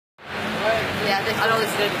yeah, I know this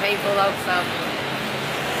is going to be painful though, so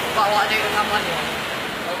what I want to do to the family.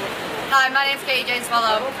 Hi, my name's Katie Jane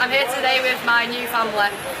Swallow. I'm here today with my new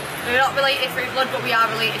family. We're not related through blood, but we are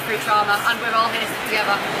related through trauma, and we're all here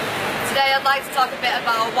together. Today I'd like to talk a bit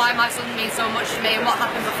about why my son means so much to me and what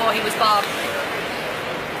happened before he was born.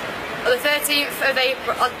 On the 13th of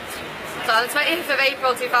April, on the 20th of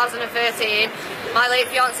April 2013, my late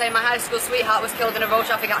fiance, my high school sweetheart, was killed in a road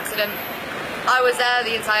traffic accident. I was there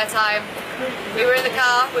the entire time. We were in the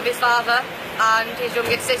car with his father and his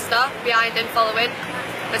youngest sister behind him following,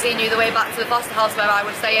 as he knew the way back to the foster house where I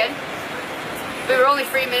was staying. We were only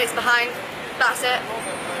 3 minutes behind, that's it.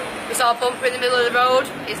 We saw a bumper in the middle of the road.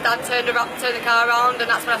 His dad turned the car around, and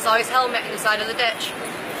that's when I saw his helmet in the side of the ditch,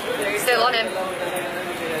 still on him.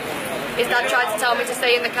 His dad tried to tell me to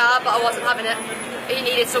stay in the car, but I wasn't having it. He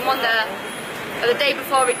needed someone there. And the day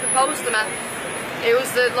before he proposed to me, it was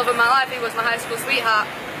the love of my life. He was my high school sweetheart.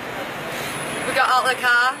 We got out of the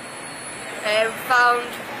car, found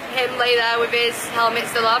him lay there with his helmet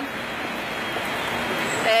still on.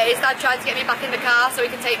 His dad tried to get me back in the car so he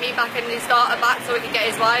could take me back and his daughter back so he could get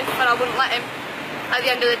his wife, but I wouldn't let him. At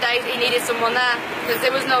the end of the day, he needed someone there because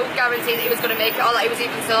there was no guarantee that he was going to make it or that he was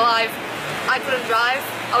even still alive. I couldn't drive.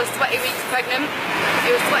 I was 20 weeks pregnant.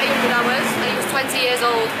 He was 20 hours and he was 20 years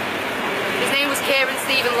old. His name was Kieran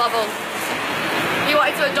Stephen Lovell. He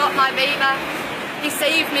wanted to adopt my baby. He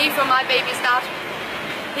saved me from my baby's dad.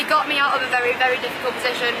 He got me out of a very, very difficult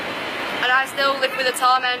position, and I still live with the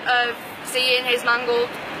torment of seeing his mangled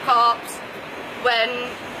corpse when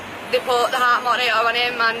they put the heart monitor on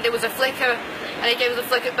him and there was a flicker and he gave us a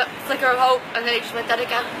flicker of hope, and then he just went dead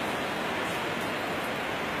again.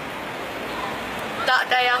 That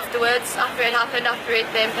day afterwards, after it happened, after he'd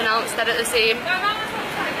been pronounced dead at the scene,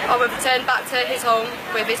 I returned back to his home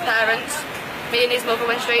with his parents. Me and his mother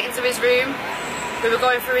went straight into his room. We were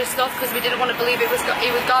going through his stuff because we didn't want to believe he was gone.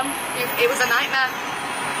 It was a nightmare.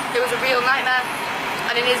 It was a real nightmare.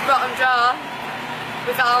 And in his bottom drawer,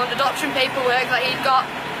 we found adoption paperwork that he'd got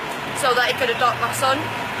so that he could adopt my son.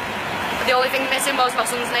 But the only thing missing was my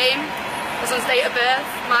son's name, my son's date of birth,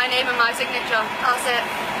 my name and my signature. That's it.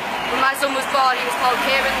 When my son was born, he was called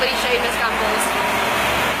Kieran Lee Seamus Campbells.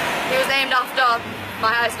 He was named after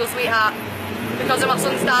my high school sweetheart. Because of my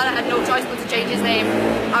son's dad, I had no choice but to change his name.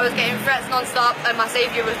 I was getting threats non-stop and my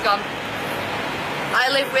saviour was gone. I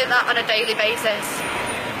live with that on a daily basis.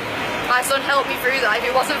 My son helped me through that. If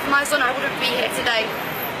it wasn't for my son, I wouldn't be here today.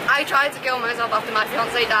 I tried to kill myself after my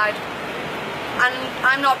fiancé died. And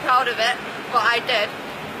I'm not proud of it, but I did.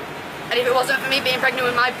 And if it wasn't for me being pregnant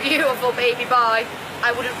with my beautiful baby boy, I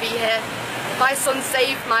wouldn't be here. My son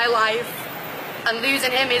saved my life, and losing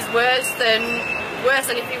him is worse than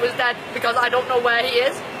if he was dead, because I don't know where he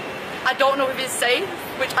is. I don't know if he's safe,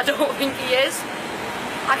 which I don't think he is.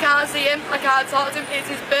 I can't see him, I can't talk to him. It's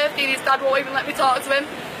his birthday and his dad won't even let me talk to him.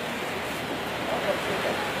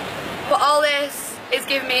 But all this is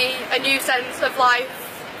giving me a new sense of life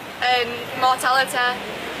and mortality,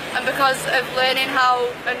 and because of learning how,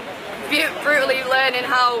 and brutally learning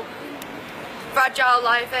how fragile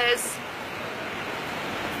life is,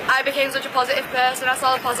 I became such a positive person. I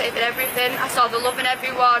saw the positive in everything, I saw the love in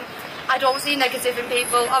everyone. I don't see negative in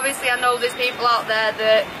people. Obviously I know there's people out there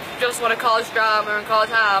that just want to cause drama and cause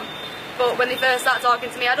harm, but when they first start talking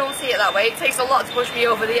to me, I don't see it that way. It takes a lot to push me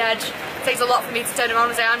over the edge. It takes a lot for me to turn around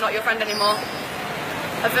and say I'm not your friend anymore.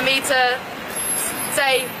 And for me to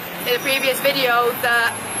say in a previous video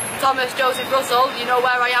that Thomas Joseph Russell, you know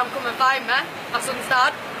where I am, come and find me, my son's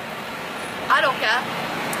dad, I don't care.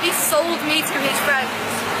 He sold me to his friends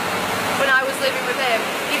when I was living with him.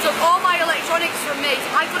 He took all my electronics from me, so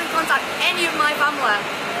I couldn't contact any of my family.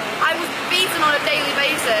 I was beaten on a daily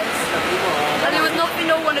basis, and there was nothing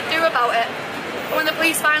no one to do about it. And when the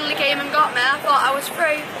police finally came and got me, I thought I was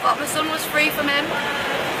free. I thought my son was free from him.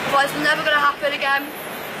 I thought this was never going to happen again,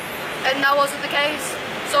 and that wasn't the case.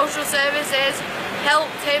 Social services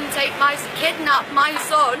helped him kidnap my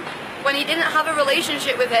son when he didn't have a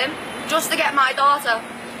relationship with him, just to get my daughter.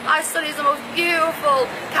 My son is the most beautiful,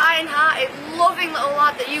 kind-hearted, loving little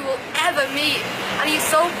lad that you will ever meet, and he's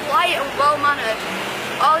so polite and well-mannered.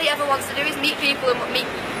 All he ever wants to do is meet people and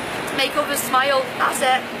make others smile. That's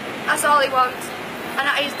it. That's all he wants. And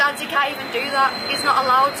at his dad's, he can't even do that. He's not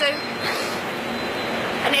allowed to.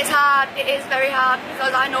 And it's hard. It is very hard,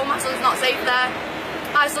 because I know my son's not safe there.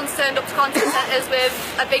 My son's turned up to contact centres with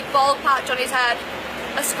a big bald patch on his head,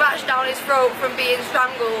 a scratch down his throat from being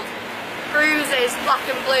strangled, bruises, black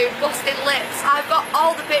and blue, busted lips. I've got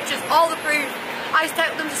all the pictures, all the proof. I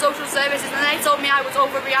took them to social services and they told me I was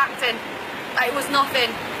overreacting. That it was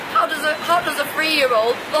nothing. How does a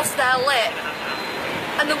 3-year-old bust their lip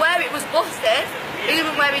And the where it was busted,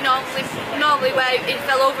 even where he normally where he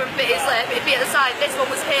fell over and bit his lip, it'd be at the side. This one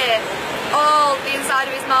was here. All the inside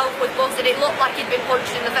of his mouth was busted. It looked like he'd been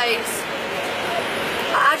punched in the face.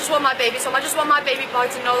 I just want my baby son. I just want my baby boy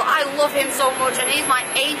to know that I love him so much, and he's my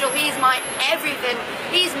angel. He's my everything.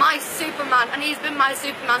 He's my Superman, and he's been my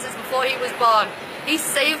Superman since before he was born. He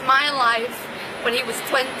saved my life when he was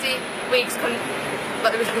 20 weeks,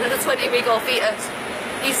 but there was a 20-week-old fetus.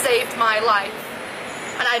 He saved my life,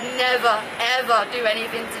 and I'd never, ever do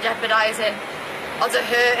anything to jeopardise him or to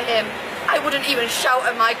hurt him. I wouldn't even shout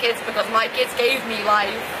at my kids because my kids gave me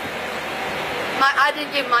life. I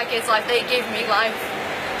didn't give my kids life, they gave me life.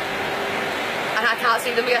 And I can't see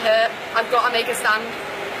them get hurt. I've got to make a stand.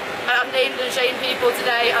 And I've named and shamed people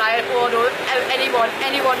today, and I applaud anyone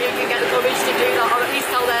who can get the courage to do that, or at least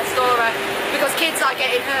tell their story. Because kids are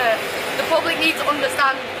getting hurt. The public needs to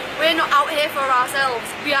understand we're not out here for ourselves.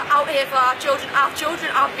 We are out here for our children. Our children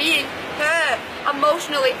are being hurt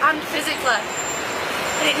emotionally and physically.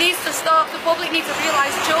 And it needs to stop. The public needs to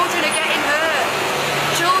realise children are getting hurt.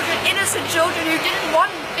 Children, innocent children who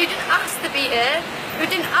didn't ask to be here, who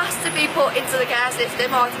didn't ask to be put into the care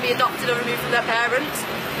system or to be adopted or removed from their parents.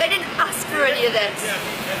 They didn't ask for any of this.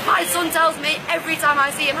 My son tells me every time I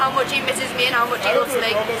see him how much he misses me and how much he loves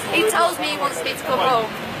me. He tells me he wants me to come home.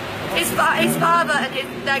 His father and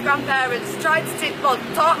their grandparents tried to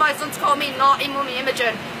taught my son to call me naughty mummy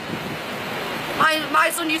Imogen. My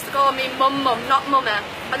son used to call me mum, not mummy,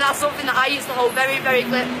 and that's something that I used to hold very, very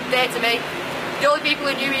dear to me. The only people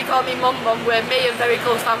who knew he called me mum were me and very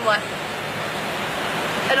close family.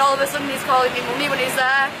 And all of a sudden he's calling me mummy when he's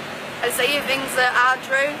there and saying things that aren't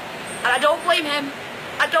true. And I don't blame him.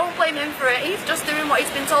 I don't blame him for it. He's just doing what he's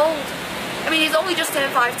been told. I mean, he's only just turned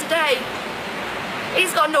 5 today.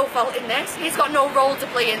 He's got no fault in this. He's got no role to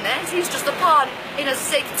play in this. He's just a pawn in a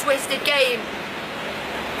sick, twisted game.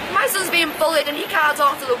 My son's being bullied and he can't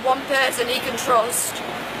talk to the one person he can trust.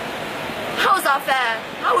 How is that fair?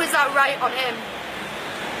 How is that right on him?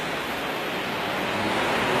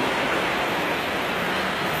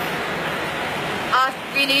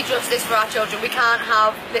 We need justice for our children. We can't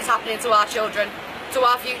have this happening to our children, to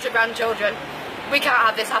our future grandchildren. We can't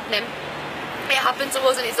have this happening. It happened to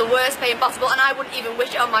us and it's the worst pain possible, and I wouldn't even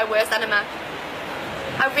wish it on my worst enemy.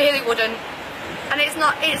 I really wouldn't. And it's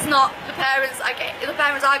not the parents the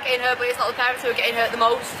parents are getting hurt, but it's not the parents who are getting hurt the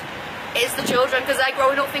most. It's the children, because they're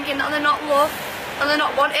growing up thinking that they're not loved and they're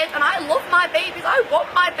not wanted. And I love my babies. I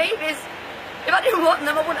want my babies. If I didn't want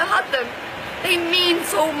them, I wouldn't have had them. They mean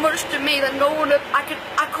so much to me that I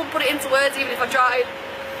couldn't put it into words even if I tried.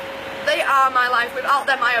 They are my life. Without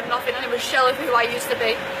them I am nothing. I'm a shell of who I used to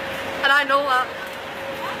be. And I know that.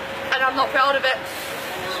 And I'm not proud of it.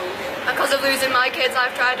 And because of losing my kids,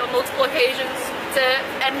 I've tried on multiple occasions to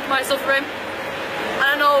end my suffering. And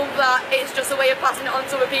I know that it's just a way of passing it on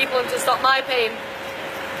to other people and to stop my pain.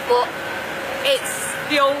 But it's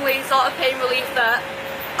the only sort of pain relief that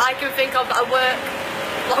I can think of that I work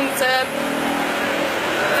long term.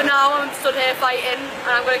 For now I'm stood here fighting,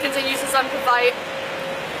 and I'm going to continue to stand and fight.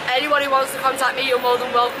 Anyone who wants to contact me, you're more than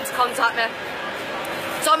welcome to contact me.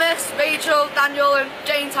 Thomas, Rachel, Daniel and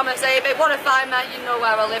Jane Thomas, if you want to find me, you know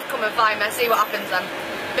where I live, come and find me, see what happens then.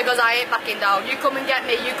 Because I ain't backing down. You come and get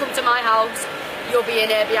me, you come to my house, you'll be in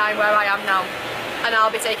here behind where I am now. And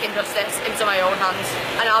I'll be taking justice into my own hands.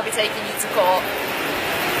 And I'll be taking you to court.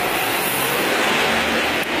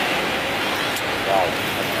 Wow.